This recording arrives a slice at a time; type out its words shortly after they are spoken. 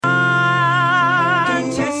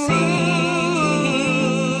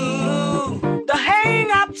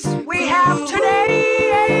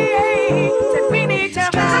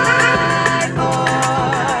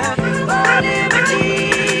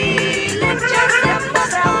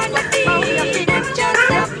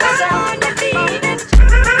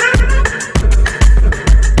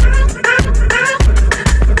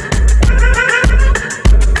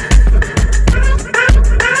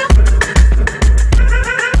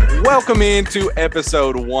Welcome into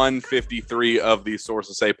episode 153 of the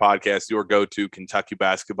Sources Say podcast, your go-to Kentucky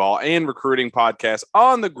basketball and recruiting podcast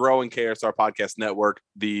on the growing KSR Podcast Network.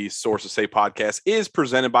 The Sources Say podcast is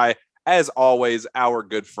presented by, as always, our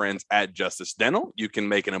good friends at Justice Dental. You can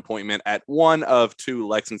make an appointment at one of two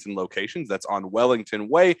Lexington locations. That's on Wellington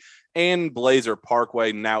Way and Blazer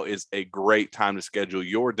Parkway. Now is a great time to schedule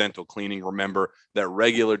your dental cleaning. Remember that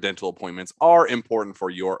regular dental appointments are important for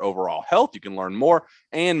your overall health. You can learn more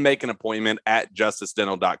and make an appointment at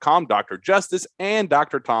justicedental.com. Dr. Justice and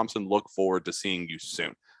Dr. Thompson look forward to seeing you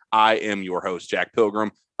soon. I am your host, Jack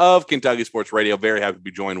Pilgrim of Kentucky Sports Radio. Very happy to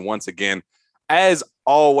be joined once again, as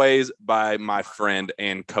always, by my friend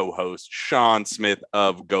and co-host, Sean Smith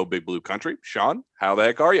of Go Big Blue Country. Sean, how the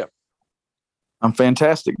heck are you? I'm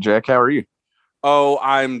fantastic, Jack. How are you? Oh,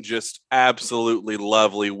 I'm just absolutely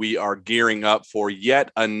lovely. We are gearing up for yet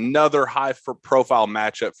another high-profile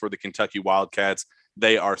matchup for the Kentucky Wildcats.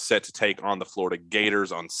 They are set to take on the Florida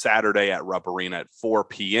Gators on Saturday at Rupp Arena at 4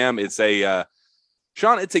 p.m. It's a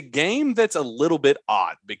Sean, it's a game that's a little bit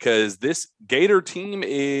odd because this Gator team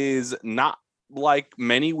is not like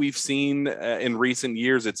many we've seen in recent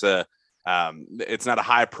years. It's not a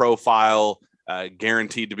high-profile,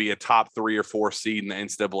 guaranteed to be a top 3 or 4 seed in the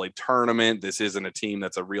NCAA tournament. This isn't a team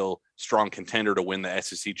that's a real strong contender to win the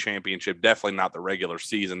SEC championship. Definitely not the regular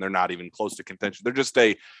season. They're not even close to contention. They're just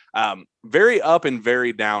a very up and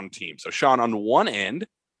very down team. So, Sean, on one end,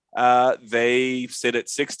 they sit at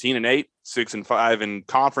 16-8, 6-5 in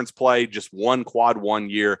conference play, just one quad 1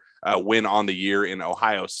 year win on the year in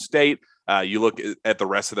Ohio State. You look at the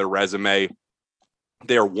rest of their resume.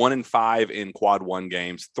 They are 1-5 in quad 1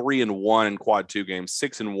 games, 3-1 in quad 2 games,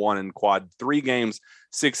 6-1 in quad 3 games,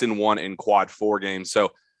 6-1 in quad 4 games.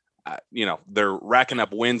 So, they're racking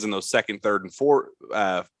up wins in those second, third, and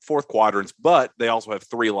fourth quadrants, but they also have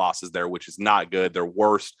 3 losses there, which is not good. Their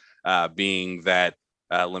worst being that,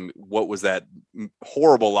 what was that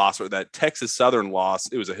horrible loss, or that Texas Southern loss?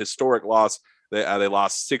 It was a historic loss. They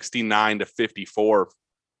lost 69-54,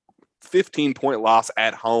 15-point loss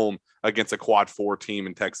at home against a quad 4 team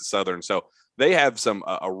in Texas Southern. So they have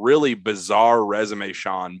a really bizarre resume,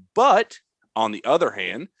 Sean. But on the other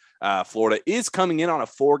hand, Florida is coming in on a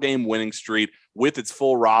 4-game winning streak with its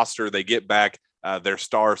full roster. They get back their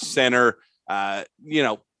star center.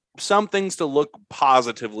 Some things to look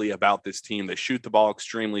positively about this team. They shoot the ball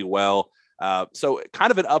extremely well. So kind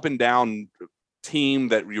of an up and down team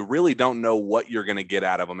that you really don't know what you're going to get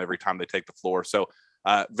out of them every time they take the floor. So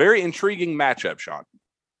very intriguing matchup, Sean.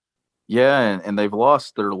 Yeah, and they've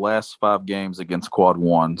lost their last 5 games against quad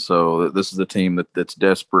 1. So this is a team that's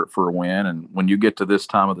desperate for a win. And when you get to this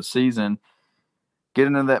time of the season,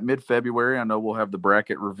 getting into that mid-February, I know we'll have the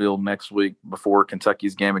bracket revealed next week before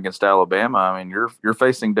Kentucky's game against Alabama. I mean, you're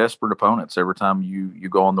facing desperate opponents every time you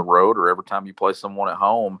go on the road or every time you play someone at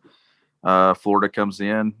home. Florida comes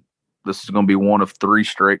in. This is going to be one of 3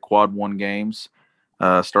 straight quad 1 games,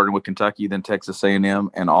 starting with Kentucky, then Texas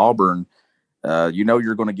A&M, and Auburn.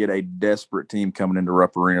 You're going to get a desperate team coming into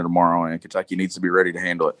Rupp Arena tomorrow, and Kentucky needs to be ready to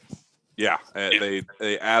handle it. Yeah, they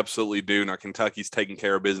absolutely do. Now, Kentucky's taking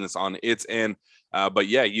care of business on its end. But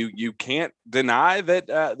yeah, you can't deny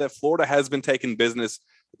that Florida has been taking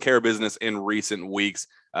care of business in recent weeks.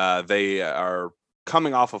 They are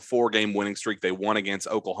coming off a 4-game winning streak. They won against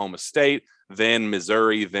Oklahoma State, then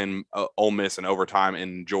Missouri, then Ole Miss in overtime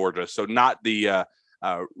in Georgia. So not the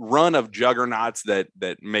run of juggernauts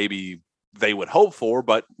that maybe they would hope for,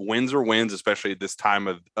 but wins are wins, especially at this time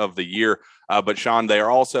of the year. But Sean, they are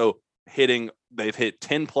also they've hit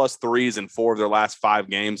 10+ threes in 4 of their last 5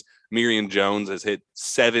 games. Miriam Jones has hit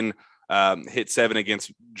 7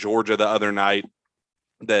 against Georgia the other night.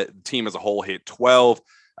 The team as a whole hit 12.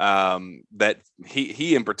 That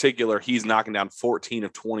he in particular, he's knocking down 14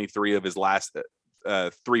 of 23 of his last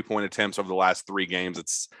 3-point attempts over the last 3 games.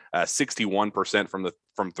 It's 61%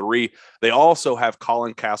 from 3. They also have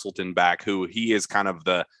Colin Castleton back, who he is kind of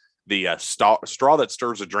the straw that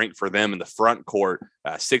stirs the drink for them in the front court.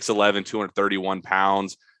 6'11", 231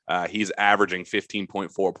 pounds. He's averaging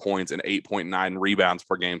 15.4 points and 8.9 rebounds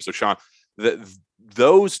per game. So, Sean,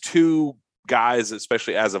 those 2 guys,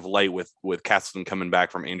 especially as of late with Castleton coming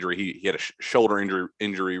back from injury, he had a shoulder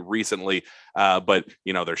injury recently, but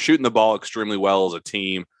they're shooting the ball extremely well as a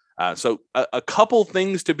team. So a couple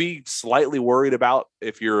things to be slightly worried about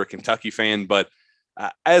if you're a Kentucky fan, but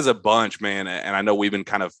as a bunch, man, and I know we've been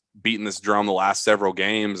kind of beating this drum the last several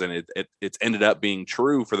games, and it's ended up being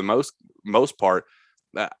true for the most part.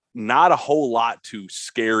 Not a whole lot to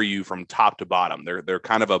scare you from top to bottom. They're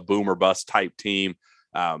kind of a boom or bust type team.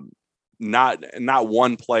 Not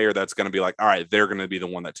one player that's going to be like, all right, they're going to be the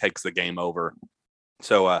one that takes the game over.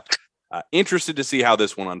 So Interested to see how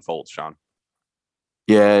this one unfolds, Sean.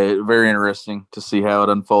 Yeah, very interesting to see how it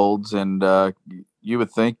unfolds. And you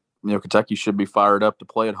would think, Kentucky should be fired up to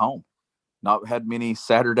play at home. Not had many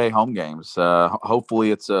Saturday home games.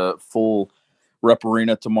 Hopefully it's a full Rupp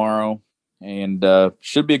Arena tomorrow, and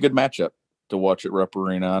should be a good matchup to watch at Rupp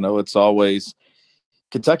Arena. I know it's always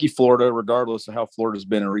Kentucky, Florida, regardless of how Florida's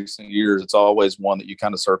been in recent years, it's always one that you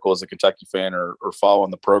kind of circle as a Kentucky fan or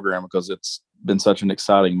following the program because it's been such an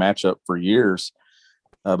exciting matchup for years.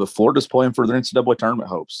 But Florida's playing for their NCAA tournament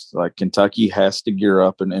hopes. Like Kentucky has to gear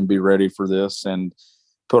up and be ready for this and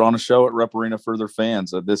put on a show at Rupp Arena for their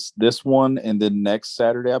fans. This one and then next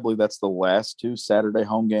Saturday, I believe that's the last 2 Saturday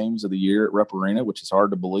home games of the year at Rupp Arena, which is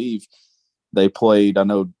hard to believe. They played, I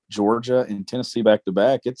know, Georgia and Tennessee back to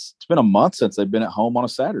back. It's been a month since they've been at home on a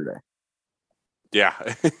Saturday. Yeah,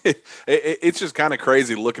 it's just kind of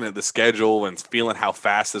crazy looking at the schedule and feeling how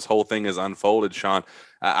fast this whole thing has unfolded, Sean.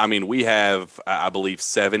 I mean, we have, I believe,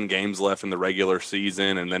 7 games left in the regular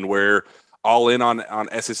season, and then we're all in on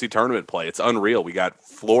SEC tournament play. It's unreal. We got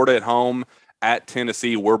Florida at home at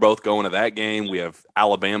Tennessee. We're both going to that game. We have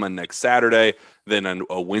Alabama next Saturday, then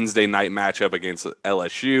a Wednesday night matchup against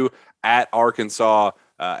LSU at Arkansas,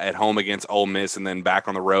 at home against Ole Miss, and then back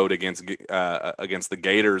on the road against the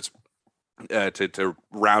Gators. To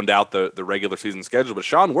round out the regular season schedule. But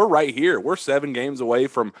Sean, we're right here. We're 7 games away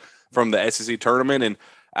from the SEC tournament. And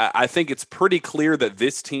I think it's pretty clear that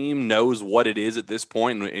this team knows what it is at this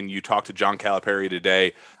point. And you talked to John Calipari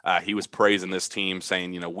today. He was praising this team,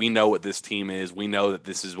 saying, we know what this team is. We know that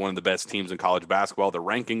this is one of the best teams in college basketball. The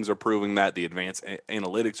rankings are proving that. The advanced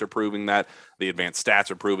analytics are proving that. The advanced stats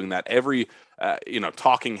are proving that. Every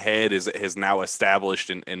talking head has now established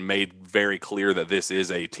and made very clear that this is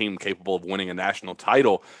a team capable of winning a national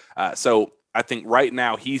title. So I think right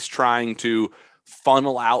now he's trying to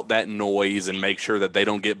funnel out that noise and make sure that they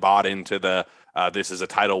don't get bought into the this is a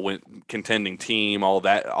title contending team, all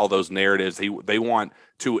those narratives. They want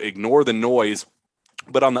to ignore the noise.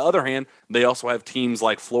 But on the other hand, they also have teams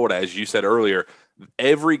like Florida, as you said earlier.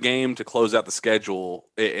 Every game to close out the schedule,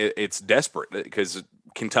 it's desperate because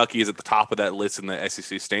Kentucky is at the top of that list in the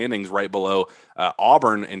SEC standings, right below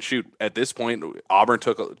Auburn. And shoot, at this point, Auburn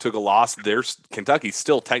took a loss. Kentucky's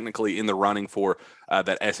still technically in the running for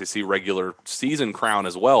that SEC regular season crown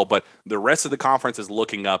as well. But the rest of the conference is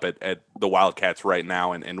looking up at the Wildcats right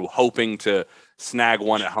now and hoping to snag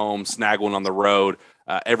one at home, snag one on the road.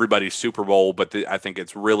 Everybody's Super Bowl, but I think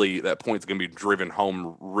it's really that point's going to be driven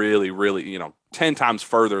home really, really, 10 times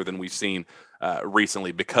further than we've seen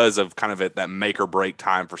recently because of kind of that make or break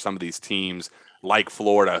time for some of these teams like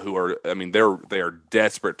Florida, who are, they are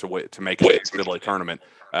desperate to make it to the NCAA tournament.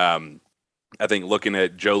 I think looking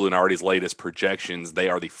at Joe Lunardi's latest projections, they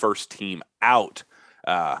are the first team out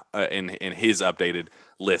in his updated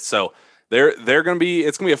list. So they're going to be,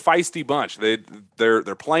 it's going to be a feisty bunch.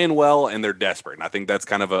 They're playing well and they're desperate. And I think that's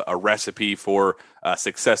kind of a recipe for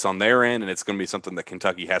success on their end. And it's going to be something that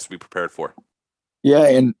Kentucky has to be prepared for. Yeah.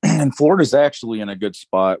 And Florida's actually in a good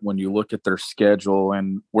spot when you look at their schedule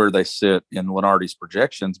and where they sit in Lunardi's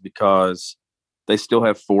projections, because they still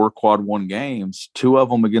have 4 quad 1 games, 2 of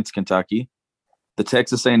them against Kentucky. The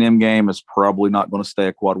Texas A&M game is probably not going to stay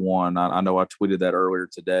a quad 1. I know I tweeted that earlier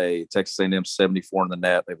today. Texas A&M 74 in the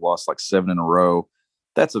net. They've lost like 7 in a row.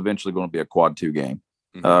 That's eventually going to be a quad 2 game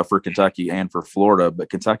for Kentucky and for Florida. But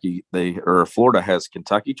Florida has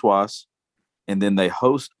Kentucky twice, and then they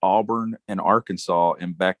host Auburn and Arkansas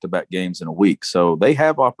in back-to-back games in a week. So they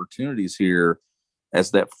have opportunities here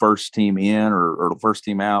as that first team in or first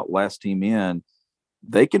team out, last team in.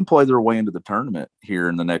 They can play their way into the tournament here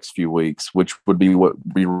in the next few weeks, which would be what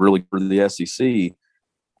would be really for the SEC.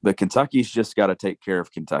 But Kentucky's just got to take care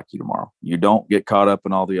of Kentucky tomorrow. You don't get caught up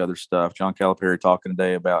in all the other stuff. John Calipari talking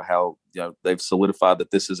today about how they've solidified that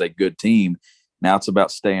this is a good team. Now it's about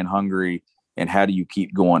staying hungry and how do you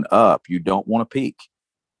keep going up? You don't want to peak.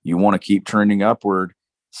 You want to keep trending upward.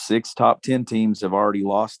 6 top 10 teams have already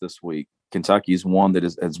lost this week. Kentucky's one that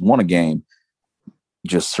has won a game.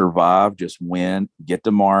 Just survive, just win, get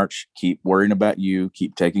to March, keep worrying about you,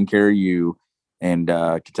 keep taking care of you, and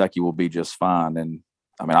Kentucky will be just fine. And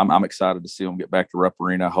I'm excited to see them get back to Rupp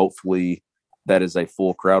Arena. Hopefully that is a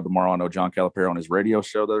full crowd tomorrow. I know John Calipari on his radio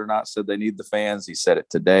show the other night said they need the fans. He said it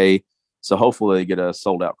today. So hopefully they get a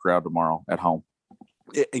sold out crowd tomorrow at home.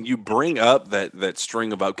 And you bring up that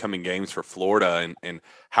string of upcoming games for Florida and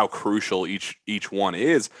how crucial each one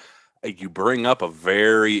is. You bring up a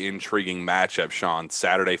very intriguing matchup, Sean.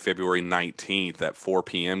 Saturday, February 19th, that 4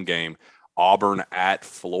 p.m. game, Auburn at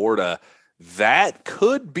Florida. That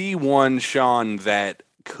could be one, Sean, that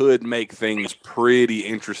could make things pretty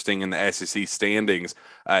interesting in the SEC standings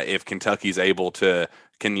if Kentucky's able to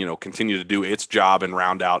continue to do its job and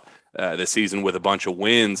round out the season with a bunch of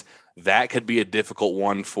wins. That could be a difficult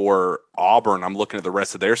one for Auburn. I'm looking at the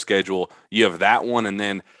rest of their schedule. You have that one, and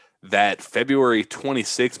then that February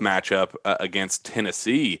 26th matchup against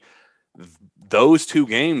Tennessee. Those two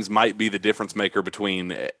games might be the difference maker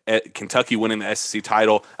between Kentucky winning the SEC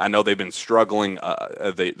title. I know they've been struggling.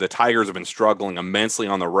 The Tigers have been struggling immensely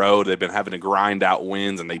on the road. They've bin having to grind out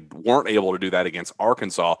wins, and they weren't able to do that against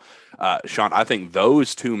Arkansas. Sean, I think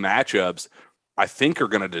those two matchups, I think, are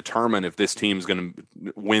going to determine if this team's going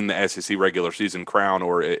to win the SEC regular season crown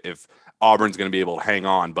or if Auburn's going to be able to hang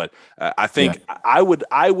on. But I think I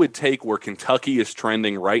would take where Kentucky is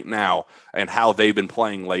trending right now and how they've been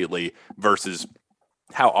playing lately versus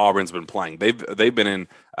how Auburn's been playing. They've been in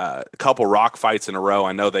a couple rock fights in a row.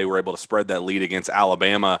 I know they were able to spread that lead against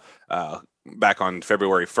Alabama back on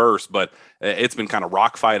February 1st, but it's been kind of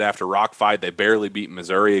rock fight after rock fight. They barely beat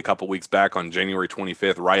Missouri a couple weeks back on January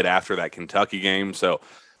 25th, right after that Kentucky game. So,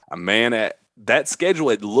 man, that schedule,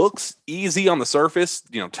 it looks easy on the surface.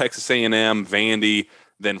 Texas A&M, Vandy,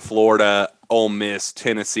 then Florida, Ole Miss,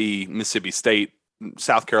 Tennessee, Mississippi State,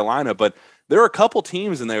 South Carolina. But there are a couple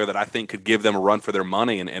teams in there that I think could give them a run for their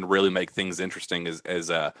money and really make things interesting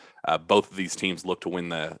as both of these teams look to win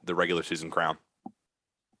the regular season crown.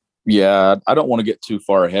 Yeah, I don't want to get too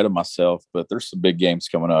far ahead of myself, but there's some big games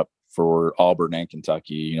coming up for Auburn and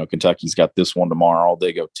Kentucky. Kentucky's got this one tomorrow.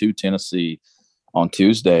 They go to Tennessee on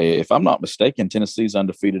Tuesday. If I'm not mistaken, Tennessee's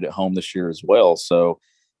undefeated at home this year as well. So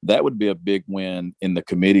that would be a big win in the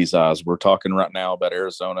committee's eyes. We're talking right now about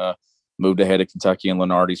Arizona moved ahead of Kentucky and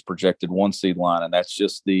Lenardi's projected 1 seed line, and that's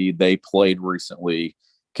just they played recently.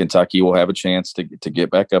 Kentucky will have a chance to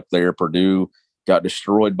get back up there. Purdue got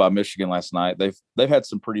destroyed by Michigan last night. They've had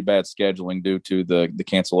some pretty bad scheduling due to the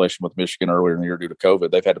cancellation with Michigan earlier in the year due to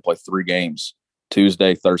COVID. They've had to play 3 games,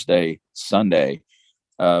 Tuesday, Thursday, Sunday.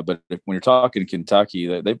 But when you're talking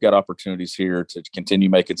Kentucky, they've got opportunities here to continue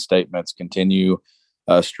making statements, continue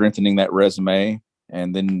strengthening that resume.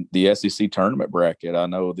 And then the SEC tournament bracket, I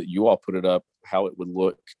know that you all put it up how it would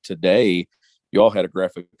look today. You all had a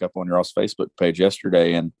graphic up on your all's Facebook page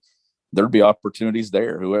yesterday, and there'd be opportunities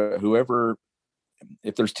there. Whoever,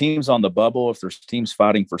 if there's teams on the bubble, if there's teams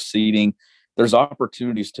fighting for seeding, there's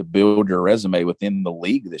opportunities to build your resume within the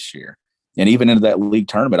league this year. And even into that league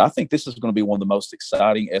tournament, I think this is going to be one of the most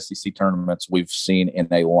exciting SEC tournaments we've seen in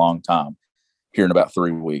a long time here in about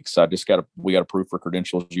 3 weeks. We got a proof for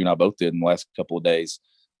credentials. You and I both did in the last couple of days.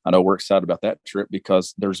 I know we're excited about that trip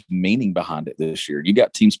because there's meaning behind it this year. You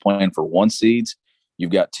got teams playing for 1 seeds.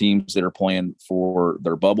 You've got teams that are playing for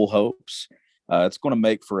their bubble hopes. It's going to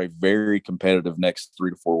make for a very competitive next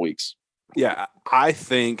 3 to 4 weeks. Yeah, I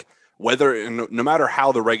think no matter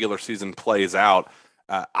how the regular season plays out,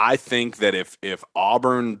 I think that if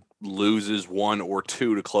Auburn loses 1 or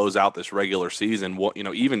 2 to close out this regular season,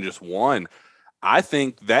 even just 1, I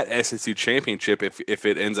think that SEC championship, if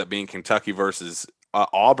it ends up being Kentucky versus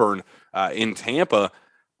Auburn in Tampa,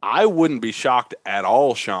 I wouldn't be shocked at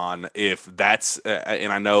all, Sean, if that's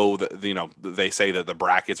and I know that they say that the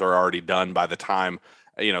brackets are already done by the time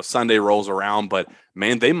Sunday rolls around, but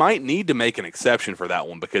man, they might need to make an exception for that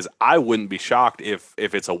one, because I wouldn't be shocked if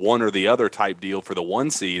it's a one or the other type deal for the 1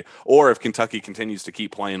 seed, or if Kentucky continues to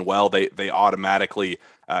keep playing well, they automatically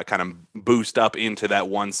kind of boost up into that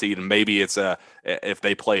 1 seed, and maybe it's if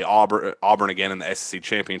they play Auburn again in the SEC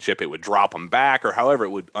championship, it would drop them back, or however it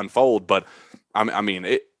would unfold. But I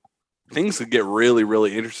mean, things could get really,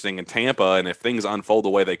 really interesting in Tampa, and if things unfold the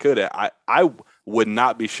way they could, I would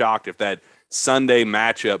not be shocked if that Sunday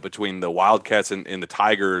matchup between the Wildcats and the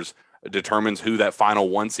Tigers determines who that final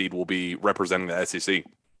 1 seed will be representing the SEC.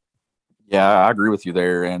 Yeah, I agree with you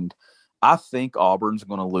there. And I think Auburn's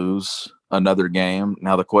going to lose another game.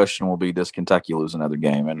 Now, the question will be, does Kentucky lose another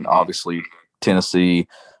game? And obviously, Tennessee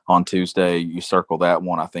on Tuesday, you circle that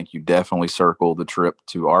one. I think you definitely circle the trip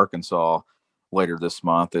to Arkansas later this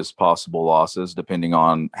month as possible losses, depending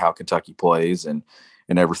on how Kentucky plays and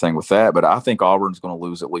everything with that. But I think Auburn's going to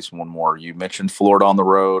lose at least 1 more. You mentioned Florida on the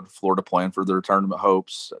road, Florida playing for their tournament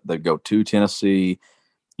hopes. They go to Tennessee.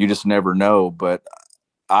 You just never know. But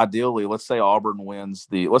ideally, let's just say Auburn wins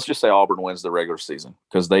the regular season,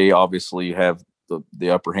 because they obviously have the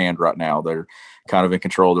upper hand right now. They're kind of in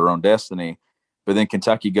control of their own destiny. But then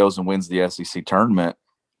Kentucky goes and wins the SEC tournament.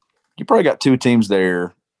 You probably got 2 teams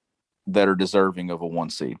there that are deserving of a 1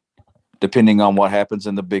 seed, depending on what happens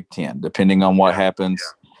in the Big Ten, depending on what happens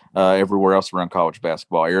everywhere else around college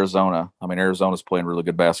basketball. Arizona's playing really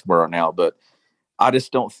good basketball right now, but I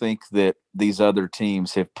just don't think that these other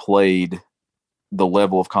teams have played the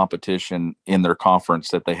level of competition in their conference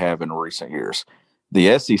that they have in recent years.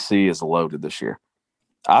 The SEC is loaded this year.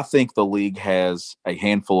 I think the league has a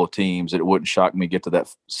handful of teams that it wouldn't shock me get to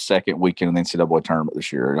that second weekend in the NCAA tournament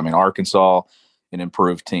this year. I mean, Arkansas, an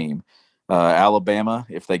improved team. Alabama,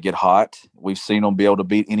 if they get hot, we've seen them be able to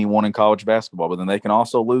beat anyone in college basketball, but then they can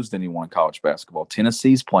also lose to anyone in college basketball.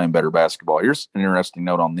 Tennessee's playing better basketball. Here's an interesting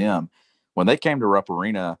note on them. When they came to Rupp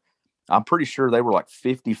Arena, I'm pretty sure they were like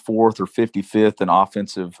 54th or 55th in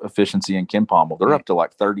offensive efficiency in KenPom. Well, they're up to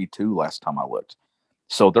like 32 last time I looked.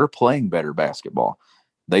 So they're playing better basketball.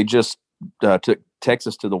 They just took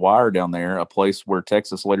Texas to the wire down there, a place where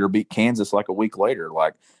Texas later beat Kansas like a week later.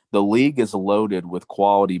 Like, the league is loaded with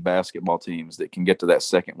quality basketball teams that can get to that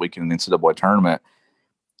second weekend in the NCAA tournament.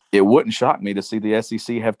 It wouldn't shock me to see the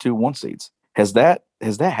SEC have 2 1 seeds. Has that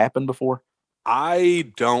happened before?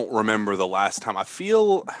 I don't remember the last time. I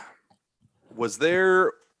feel, was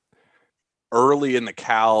there early in the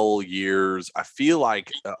Cal years, I feel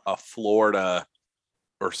like a Florida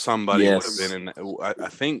or somebody would have been in. I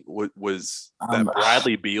think was that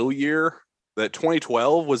Bradley Beal year, that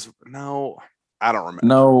 2012 was. No, I don't remember.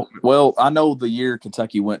 No, well, I know the year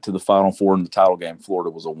Kentucky went to the Final Four in the title game,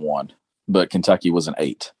 Florida was a 1, but Kentucky was an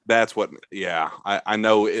 8. That's what. Yeah, I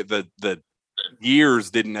know the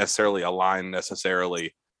years didn't necessarily align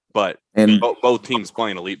necessarily, but both teams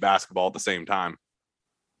playing elite basketball at the same time.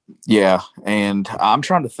 Yeah, and I'm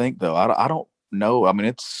trying to think though. I don't know. I mean,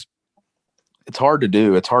 it's hard to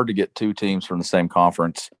do. It's hard to get 2 teams from the same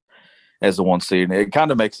conference as the 1 seed. And it kind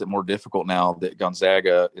of makes it more difficult now that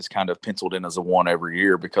Gonzaga is kind of penciled in as a 1 every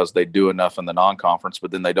year because they do enough in the non-conference,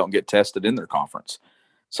 but then they don't get tested in their conference.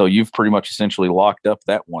 So you've pretty much essentially locked up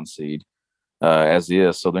that 1 seed as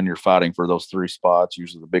is. So then you're fighting for those 3 spots,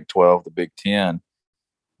 usually the Big 12, the Big 10.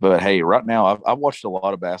 But hey, right now I've watched a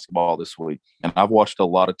lot of basketball this week, and I've watched a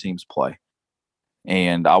lot of teams play.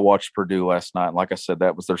 And I watched Purdue last night. Like I said,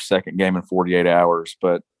 that was their second game in 48 hours.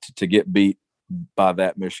 But to get beat by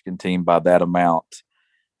that Michigan team by that amount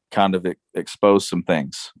kind of exposed some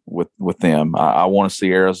things with them. I want to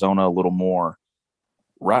see Arizona a little more.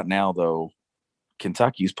 Right now, though,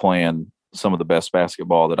 Kentucky's playing some of the best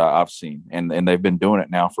basketball that I've seen. And they've been doing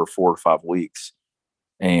it now for 4 or 5 weeks.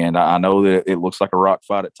 And I know that it looks like a rock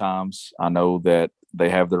fight at times. I know that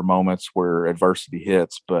they have their moments where adversity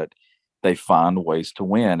hits, but they find ways to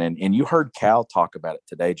win. And you heard Cal talk about it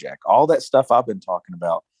today, Jack. All that stuff I've been talking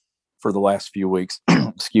about for the last few weeks,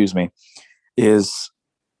 excuse me, is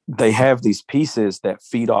they have these pieces that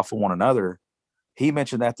feed off of one another. He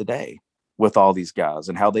mentioned that today with all these guys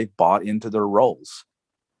and how they've bought into their roles.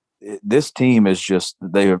 This team is just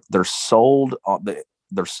they're sold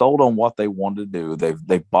on what they want to do.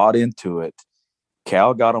 They've bought into it.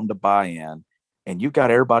 Cal got them to buy in. And you've got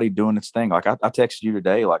everybody doing its thing. Like I texted you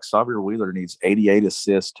today, like Xavier Wheeler needs 88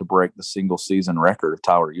 assists to break the single season record of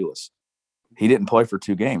Tyler Ulis. He didn't play for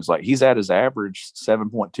 2 games. Like he's at his average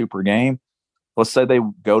 7.2 per game. Let's say they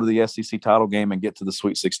go to the SEC title game and get to the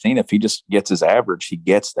Sweet 16. If he just gets his average, he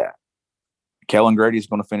gets that. Kellen Grady is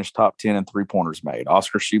going to finish top 10 in 3-pointers made.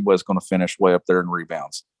 Oscar Shibwa is going to finish way up there in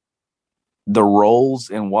rebounds. The roles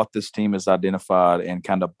and what this team has identified and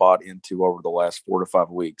kind of bought into over the last 4 to 5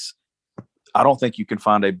 weeks, I don't think you can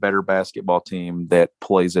find a better basketball team that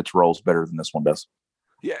plays its roles better than this one does.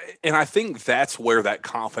 Yeah, and I think that's where that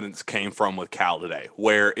confidence came from with Cal today,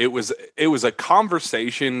 where it was a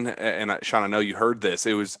conversation, and Sean, I know you heard this.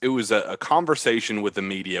 It was a conversation with the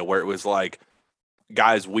media where it was like,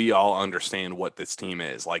 guys, we all understand what this team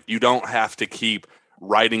is. Like, you don't have to keep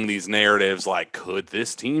writing these narratives like, could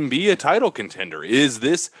this team be a title contender? Is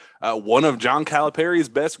this one of John Calipari's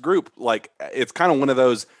best group? Like, it's kind of one of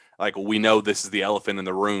those, like, we know this is the elephant in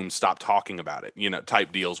the room, stop talking about it,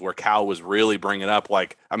 type deals where Cal was really bringing up,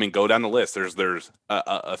 like, I mean, go down the list. There's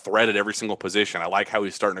a threat at every single position. I like how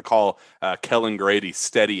he's starting to call Kellen Grady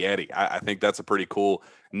Steady Eddie. I think that's a pretty cool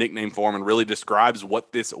nickname for him and really describes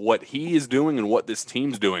what he is doing and what this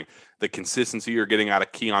team's doing. The consistency you're getting out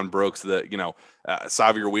of Keon Brooks,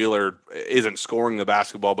 Xavier Wheeler isn't scoring the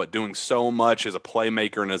basketball, but doing so much as a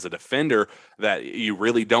playmaker and as a defender that you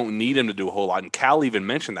really don't need him to do a whole lot. And Cal even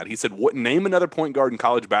mentioned that. He said, name another point guard in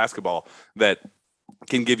college basketball that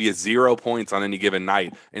can give you 0 points on any given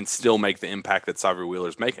night and still make the impact that Xavier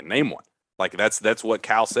Wheeler's making. Name one. Like that's what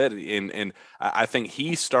Cal said. And I think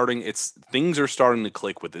things are starting to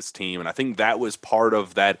click with this team. And I think that was part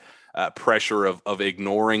of that pressure of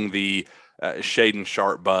ignoring the Shaden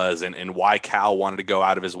Sharp buzz and why Cal wanted to go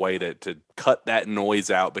out of his way to cut that noise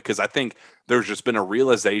out, because I think there's just been a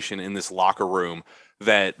realization in this locker room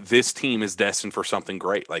that this team is destined for something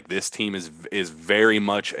great. Like, this team is very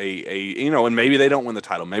much and maybe they don't win the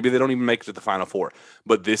title, maybe they don't even make it to the Final Four,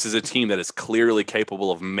 but this is a team that is clearly capable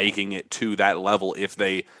of making it to that level if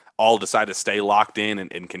they all decide to stay locked in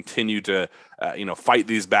and continue to fight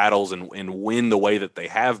these battles and win the way that they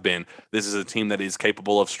have been. This is a team that is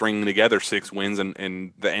capable of stringing together 6 wins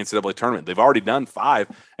in the NCAA tournament. They've already done 5,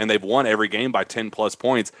 and they've won every game by 10 plus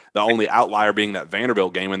points. The only outlier being that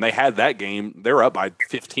Vanderbilt game, and they had that game. They were up by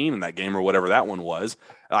 15 in that game, or whatever that one was.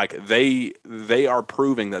 Like, they are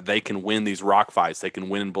proving that they can win these rock fights. They can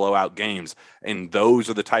win blowout games, and those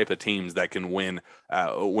are the type of teams that can win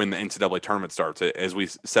when the NCAA tournament starts. As we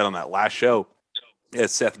said on that last show,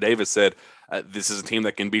 as Seth Davis said, this is a team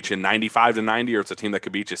that can beat you 95-90, or it's a team that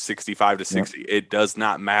could beat you 65-60. Yep. It does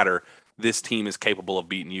not matter. This team is capable of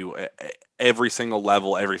beating you at every single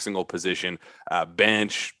level, every single position,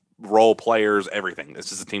 bench, role players, everything.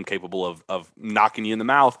 This is a team capable of knocking you in the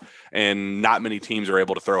mouth, and not many teams are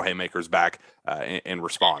able to throw haymakers back and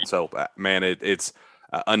respond. So, man, it's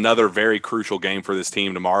another very crucial game for this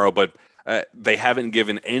team tomorrow, but they haven't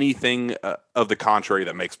given anything of the contrary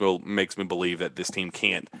that makes me believe that this team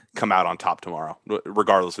can't come out on top tomorrow,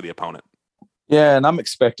 regardless of the opponent. Yeah, and I'm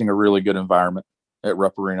expecting a really good environment at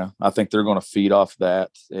Rupp Arena. I think they're going to feed off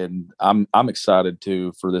that, and I'm excited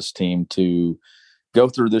for this team to go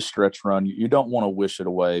through this stretch run. You don't want to wish it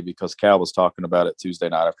away, because Cal was talking about it Tuesday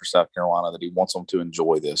night after South Carolina that he wants them to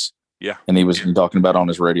enjoy this. Yeah, and he was talking about on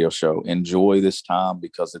his radio show, enjoy this time,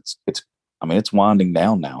 because it's winding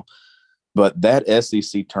down now. But that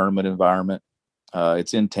SEC tournament environment,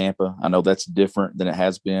 it's in Tampa. I know that's different than it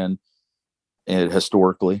has been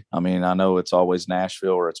historically. I mean, I know it's always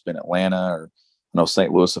Nashville, or it's been Atlanta, or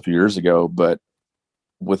St. Louis a few years ago. But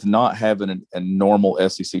with not having a normal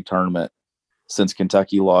SEC tournament since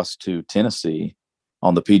Kentucky lost to Tennessee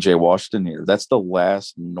on the PJ Washington year, that's the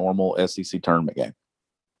last normal SEC tournament game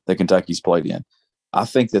that Kentucky's played in. I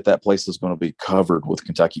think that place is going to be covered with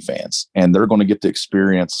Kentucky fans, and they're going to get to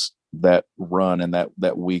experience that run and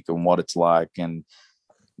that week and what it's like. And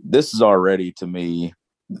this is already, to me,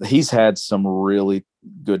 he's had some really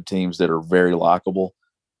good teams that are very likable.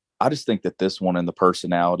 I just think that this one, and the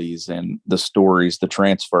personalities and the stories, the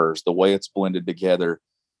transfers, the way it's blended together,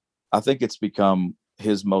 I think it's become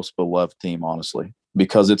his most beloved team, honestly,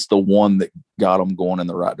 because it's the one that got him going in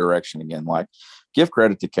the right direction again. Like, give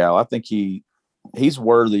credit to Cal. I think he's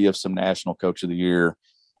worthy of some National Coach of the Year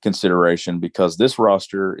consideration, because this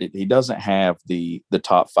roster, he doesn't have the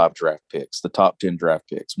top 5 draft picks, the top 10 draft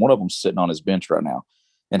picks. One of them's sitting on his bench right now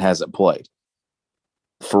and hasn't played.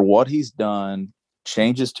 For what he's done,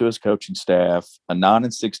 changes to his coaching staff, a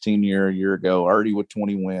 9-16 year a year ago, already with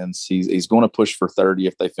 20 wins. He's going to push for 30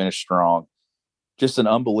 if they finish strong. Just an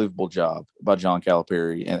unbelievable job by John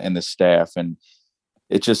Calipari and the staff. And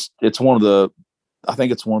I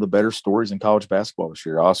think it's one of the better stories in college basketball this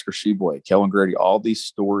year. Oscar Tshiebwe, Kellen Grady, all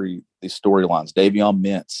these storylines, Davion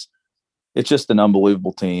Mintz. It's just an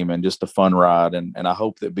unbelievable team and just a fun ride. And I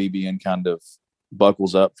hope that BBN kind of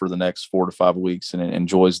buckles up for the next 4 to 5 weeks and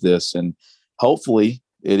enjoys this. And hopefully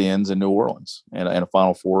it ends in New Orleans and a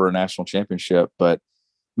Final Four or a national championship. But,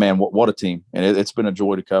 man, what a team. And it's been a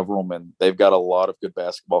joy to cover them. And they've got a lot of good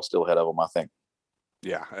basketball still ahead of them, I think.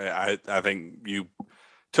 Yeah, I think you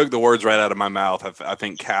took the words right out of my mouth. I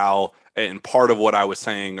think Cal, and part of what I was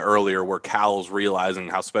saying earlier, where Cal's realizing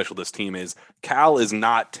how special this team is, Cal is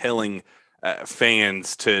not telling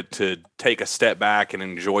fans to take a step back and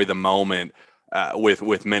enjoy the moment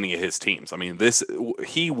with many of his teams. I mean,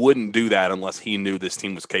 he wouldn't do that unless he knew this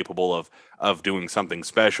team was capable of doing something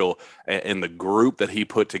special. And the group that he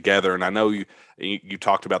put together, and I know you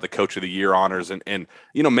talked about the Coach of the Year honors, and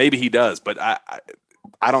maybe he does, but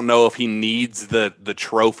I don't know if he needs the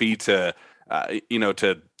trophy to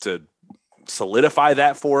solidify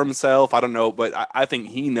that for himself. I don't know, but I think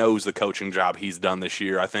he knows the coaching job he's done this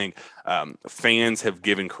year. I think fans have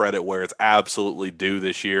given credit where it's absolutely due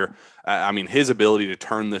this year. I mean, his ability to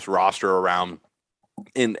turn this roster around,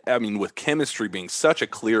 and I mean, with chemistry being such a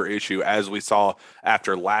clear issue, as we saw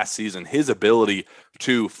after last season, his ability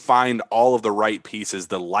to find all of the right pieces,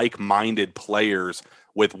 the like-minded players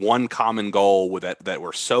with one common goal that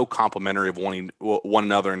were so complementary of one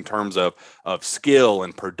another in terms of skill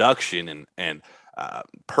and production and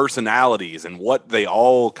personalities and what they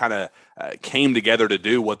all kind of came together to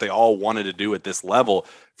do, what they all wanted to do at this level.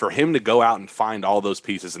 For him to go out and find all those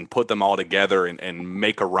pieces and put them all together and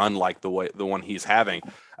make a run like the one he's having,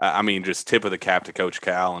 I mean, just tip of the cap to Coach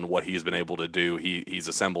Cal and what he's been able to do. He's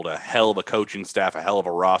assembled a hell of a coaching staff, a hell of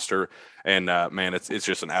a roster, and man, it's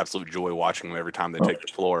just an absolute joy watching them every time they take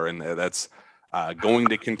the floor. And that's going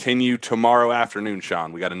to continue tomorrow afternoon,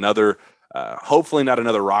 Sean. We got another, hopefully not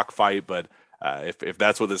another rock fight, but if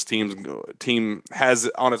that's what this team has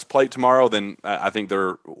on its plate tomorrow, then I think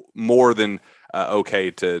they're more than okay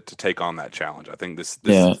to take on that challenge. I think this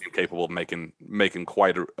is capable of making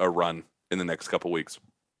quite a run in the next couple of weeks.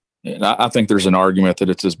 And I think there's an argument that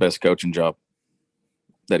it's his best coaching job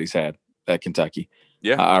that he's had at Kentucky.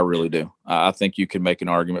 Yeah, I really do. I think you can make an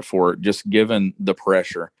argument for it, just given the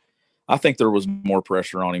pressure. I think there was more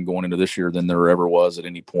pressure on him going into this year than there ever was at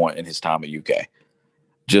any point in his time at UK,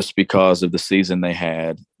 just because of the season they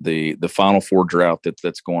had, the Final Four drought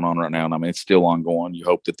that's going on right now. And I mean, it's still ongoing. You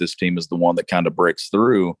hope that this team is the one that kind of breaks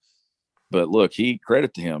through. But look,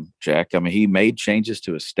 credit to him, Jack. I mean, he made changes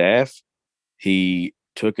to his staff. He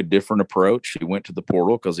took a different approach. He went to the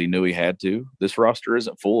portal because he knew he had to. This roster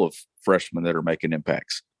isn't full of freshmen that are making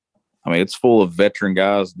impacts. I mean, it's full of veteran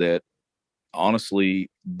guys that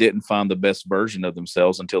honestly didn't find the best version of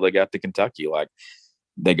themselves until they got to Kentucky. Like,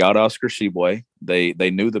 they got Oscar Tshiebwe.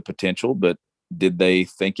 They knew the potential, but did they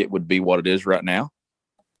think it would be what it is right now?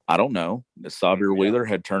 I don't know. Sahvir Wheeler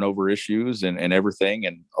had turnover issues and everything,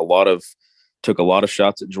 and took a lot of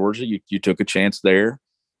shots at Georgia. You took a chance there.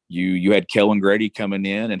 You had Kellen Grady coming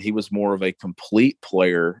in, and he was more of a complete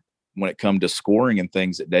player when it come to scoring and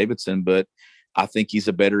things at Davidson, but I think he's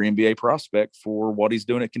a better NBA prospect for what he's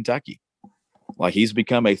doing at Kentucky. Like, he's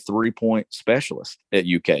become a 3-point specialist at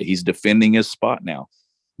UK. He's defending his spot now.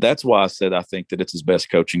 That's why I said I think that it's his best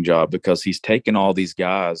coaching job, because he's taken all these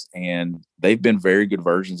guys and they've been very good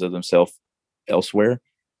versions of themselves elsewhere,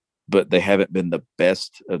 but they haven't been the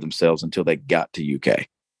best of themselves until they got to UK.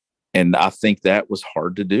 And I think that was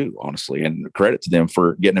hard to do, honestly, and credit to them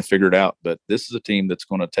for getting it figured out. But this is a team that's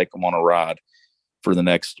going to take them on a ride for the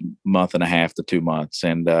next month and a half to 2 months,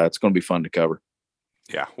 and it's going to be fun to cover.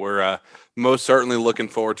 Yeah, we're most certainly looking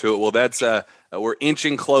forward to it. Well, that's we're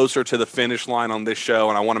inching closer to the finish line on this show,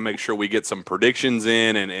 and I want to make sure we get some predictions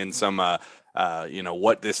in and some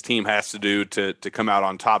what this team has to do to come out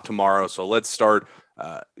on top tomorrow. So let's start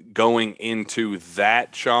going into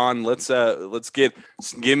that, Sean. Let's give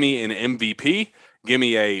me an MVP, give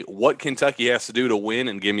me a what Kentucky has to do to win,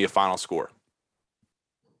 and give me a final score.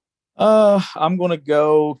 I'm going to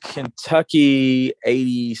go Kentucky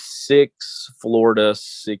 86, Florida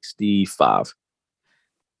 65.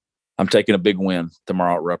 I'm taking a big win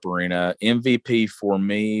tomorrow at Rupp Arena. MVP for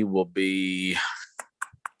me will be,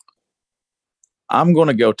 I'm going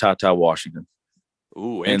to go Ty Washington.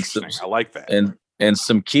 Ooh, interesting. I like that. And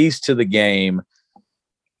some keys to the game.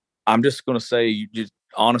 I'm just going to say,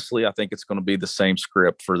 honestly, I think it's going to be the same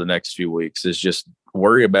script for the next few weeks. Is just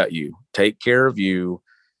worry about you, take care of you,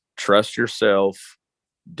 trust yourself,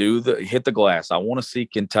 hit the glass. I want to see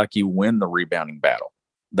Kentucky win the rebounding battle.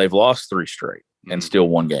 They've lost 3 straight and still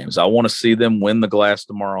won games. I want to see them win the glass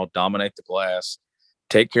tomorrow, dominate the glass,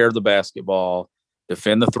 take care of the basketball,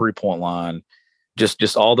 defend the 3-point line.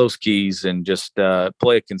 Just all those keys, and just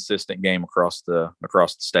play a consistent game across the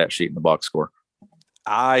stat sheet and the box score.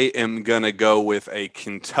 I am going to go with a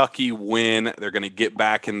Kentucky win. They're going to get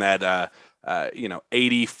back in that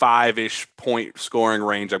 85-ish point scoring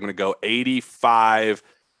range. I'm going to go 85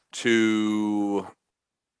 to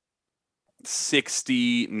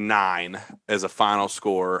 69 as a final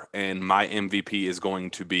score, and my MVP is going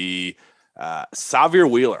to be Sahvir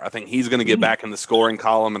Wheeler. I think he's going to get back in the scoring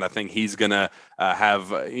column, and I think he's going to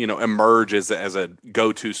have emerge as a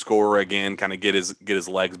go-to scorer again, kind of get his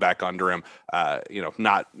legs back under him.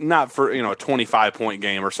 Not for a 25-point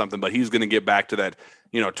game or something, but he's going to get back to that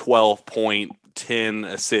 12-point, 10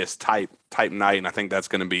 assist type night, and I think that's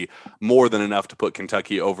going to be more than enough to put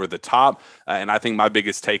Kentucky over the top. And I think my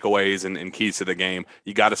biggest takeaways and keys to the game,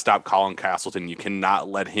 you got to stop Colin Castleton. You cannot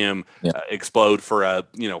let him explode for a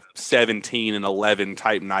 17 and 11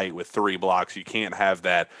 type night with 3 blocks. You can't have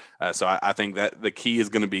that. So I think that the key is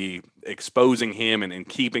going to be exposing him and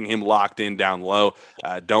keeping him locked in down low.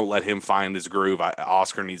 Don't let him find his groove.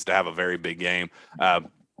 Oscar needs to have a very big game.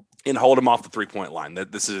 and hold them off the 3-point line.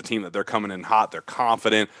 That this is a team that they're coming in hot. They're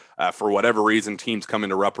confident. For whatever reason, teams come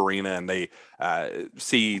into Rupp Arena and they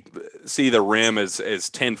see the rim as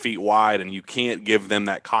 10 feet wide, and you can't give them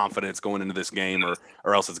that confidence going into this game,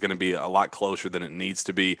 or else it's going to be a lot closer than it needs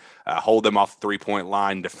to be. Hold them off the 3-point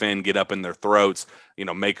line, defend, get up in their throats.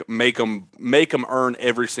 Make them earn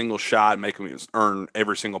every single shot, make them earn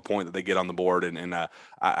every single point that they get on the board, and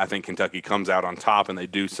I think Kentucky comes out on top, and they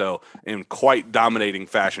do so in quite dominating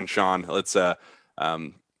fashion. Sean, it's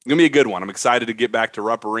gonna be a good one. I'm excited to get back to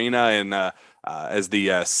Rupp Arena, and as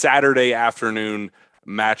the Saturday afternoon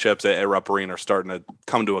matchups at Rupp Arena are starting to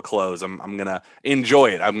come to a close, I'm gonna enjoy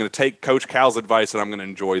it. I'm gonna take Coach Cal's advice, and I'm gonna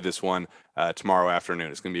enjoy this one tomorrow afternoon.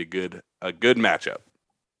 It's gonna be a good matchup.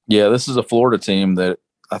 Yeah, this is a Florida team that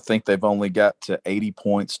I think they've only got to 80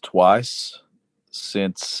 points twice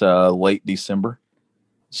since late December.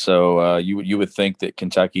 So you would think that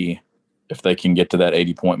Kentucky, if they can get to that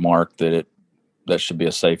 80-point mark, that should be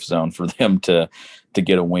a safe zone for them to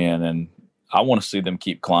get a win. And I want to see them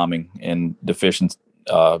keep climbing in defensive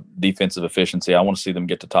efficiency. I want to see them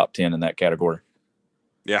get to top 10 in that category.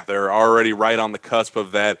 Yeah, they're already right on the cusp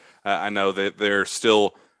of that. I know that they're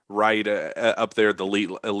still right up there at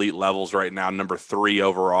the elite levels right now, number 3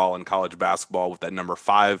 overall in college basketball with that number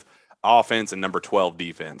 5 offense and number 12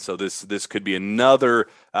 defense. So this could be another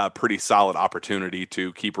pretty solid opportunity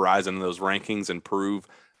to keep rising in those rankings and prove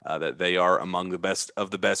that they are among the best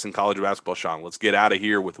of the best in college basketball. Sean, let's get out of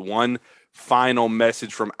here with one final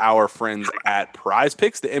message from our friends at Prize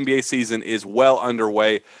Picks. The NBA season is well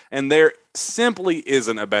underway, and there simply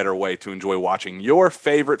isn't a better way to enjoy watching your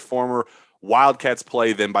favorite former Wildcats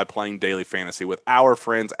play than by playing daily fantasy with our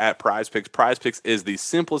friends at Prize Picks. Prize Picks is the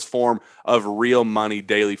simplest form of real money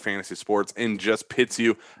daily fantasy sports and just pits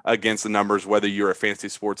you against the numbers, whether you're a fantasy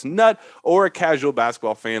sports nut or a casual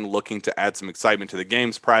basketball fan looking to add some excitement to the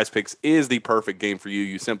games. Prize Picks is the perfect game for you.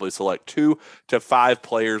 You simply select 2 to 5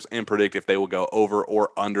 players and predict if they will go over or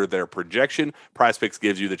under their projection. Prize Picks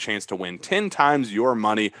gives you the chance to win 10 times your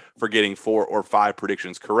money for getting 4 or 5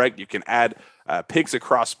 predictions correct. You can add picks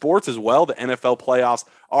across sports as well. The NFL playoffs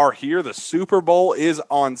are here. The Super Bowl is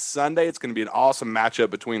on Sunday. It's going to be an awesome matchup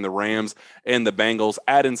between the Rams and the Bengals.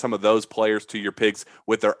 Add in some of those players to your picks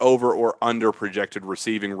with their over or under projected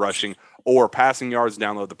receiving, rushing, or passing yards.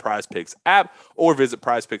 Download the Prize Picks app or visit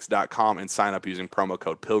prizepicks.com and sign up using promo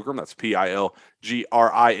code Pilgrim. That's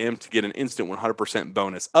PILGRIM to get an instant 100%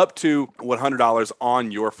 bonus up to $100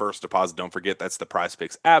 on your first deposit. Don't forget, that's the Prize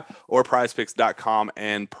Picks app or prizepicks.com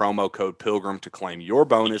and promo code Pilgrim to claim your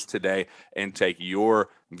bonus today and take your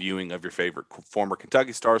viewing of your favorite former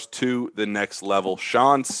Kentucky stars to the next level.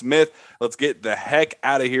 Sean Smith, let's get the heck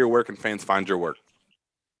out of here. Where can fans find your work?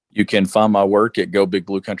 You can find my work at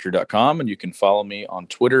gobigbluecountry.com, and you can follow me on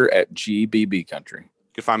Twitter at GBBCountry.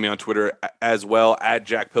 You can find me on Twitter as well at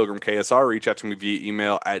Jack Pilgrim KSR. Reach out to me via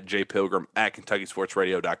email at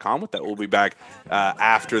jpilgrim@KentuckySportsRadio.com. With that, we'll be back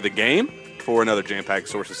after the game for another jam-packed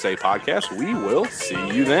Sources Say podcast. We will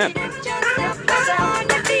see you then.